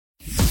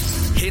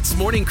Hits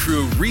Morning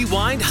Crew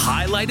Rewind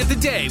Highlight of the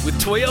Day with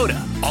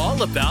Toyota.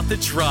 All about the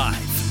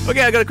drive.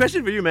 Okay, I got a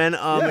question for you, man.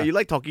 You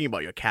like talking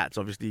about your cats.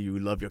 Obviously, you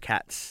love your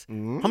cats. How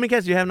many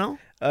cats do you have now?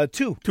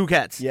 2. 2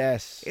 cats.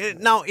 Yes.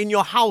 Now, in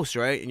your house,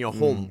 right, in your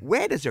home,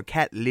 where does your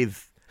cat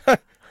live?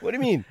 What do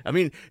you mean? I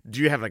mean,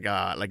 do you have like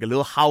a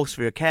little house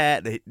for your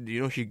cat that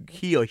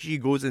he or she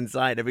goes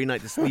inside every night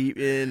to sleep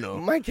in? Or?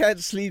 My cat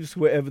sleeps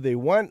wherever they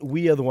want.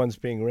 We are the ones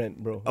paying rent,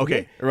 bro.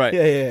 Okay, right.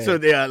 Yeah. So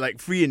they are like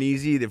free and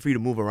easy. They're free to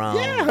move around.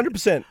 Yeah,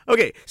 100%.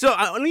 Okay, so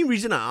the only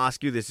reason I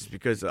ask you this is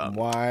because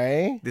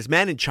Why? this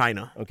man in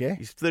China, Okay.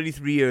 he's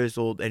 33 years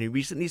old, and he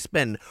recently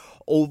spent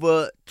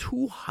over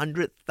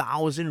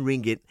 200,000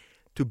 ringgit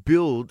to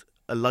build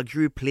a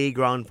luxury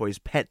playground for his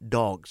pet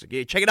dogs.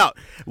 Okay, check it out.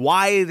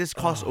 Why this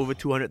cost over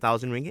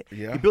 200,000 ringgit?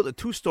 Yeah. He built a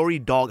 2-story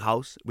dog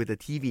house with a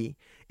TV.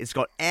 It's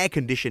got air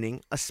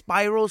conditioning, a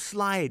spiral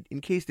slide in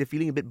case they're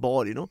feeling a bit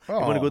bored, they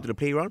want to go to the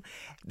playground.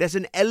 There's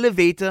an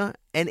elevator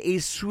and a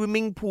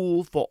swimming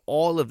pool for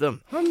all of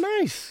them. How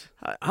nice.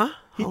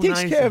 He How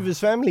takes nice, care of his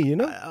family, you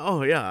know?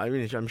 Oh yeah, I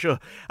mean I'm sure.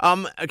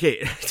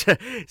 Okay,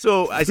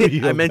 so I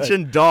Your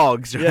mentioned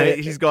dogs, right?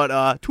 Yeah. He's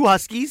got 2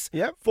 huskies,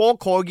 Yep. 4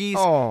 corgis,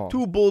 Oh.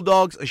 2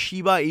 bulldogs, a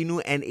Shiba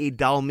Inu, and a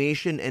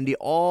Dalmatian, and they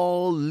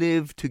all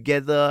live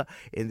together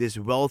in this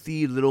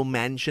wealthy little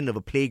mansion of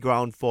a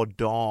playground for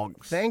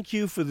dogs. Thank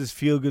you for this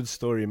feel-good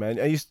story, man.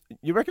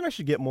 You reckon I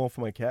should get more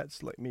for my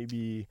cats? Like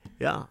maybe...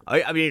 Yeah,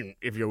 I mean,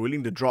 if you're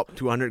willing to drop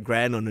 200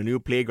 grand on a new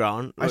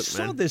playground, I look,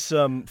 saw man. this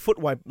foot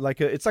wipe,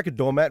 it's like a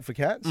doormat for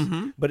cats,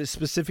 but it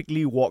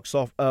specifically wipes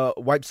off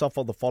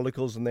all the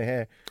follicles in their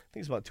hair. I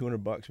think it's about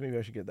 $200. Maybe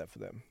I should get that for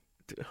them.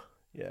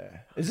 Yeah.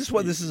 Is this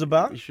what this is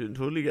about? You should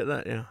totally get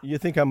that, yeah. You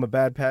think I'm a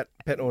bad pet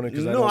owner?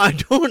 No, I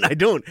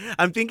don't.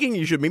 I'm thinking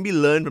you should maybe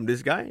learn from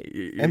this guy.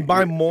 And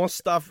buy more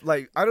stuff.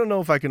 Like, I don't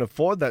know if I can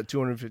afford that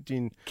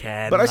 215.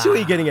 Can But I see what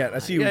you're getting at.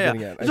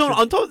 Yeah. So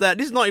on top of that,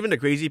 this is not even the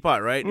crazy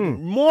part, right?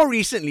 More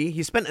recently,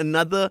 he spent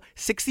another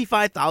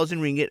 65,000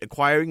 ringgit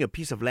acquiring a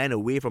piece of land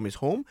away from his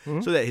home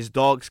so that his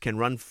dogs can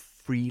run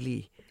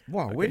freely.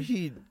 Wow, where did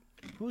he...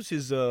 Who's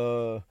his...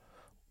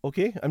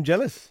 Okay, I'm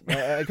jealous.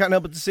 I can't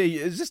help but to say,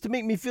 is this to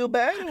make me feel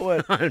bad? Or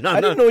what? I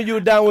didn't know you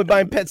were down with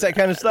buying pets, that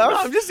kind of stuff. No,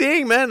 I'm just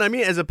saying, man. I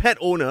mean, as a pet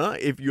owner,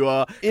 if you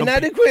are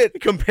Inadequate.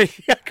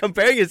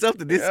 comparing yourself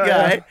to this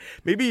guy,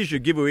 maybe you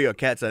should give away your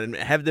cats and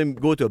have them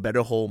go to a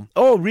better home.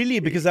 Oh, really?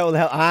 Because that will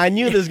help. I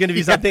knew there was going to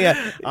be something. Of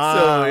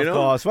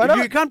course. Why if not?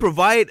 you can't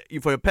provide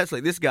for your pets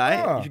like this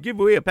guy, you should give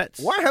away your pets.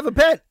 Why have a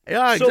pet?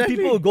 Yeah, so exactly.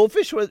 people with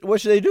goldfish,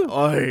 what should they do?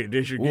 Oh,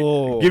 they should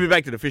Whoa. give it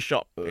back to the fish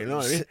shop. You know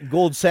what I mean?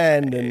 Gold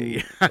sand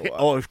and...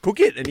 Or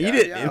cook it and eat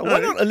it. Yeah. You know Why what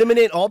I mean? not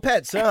eliminate all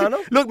pets? Huh?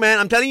 Look, man,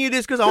 I'm telling you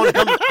this because I want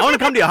to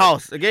come to your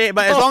house, okay?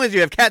 But as long as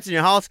you have cats in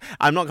your house,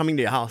 I'm not coming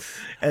to your house.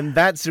 And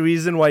that's the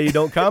reason why you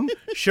don't come?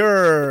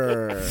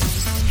 Sure.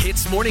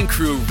 Hits Morning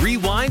Crew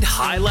Rewind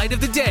Highlight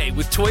of the Day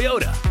with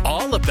Toyota.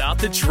 All about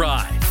the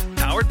drive.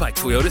 Powered by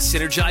Toyota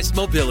Synergized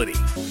Mobility.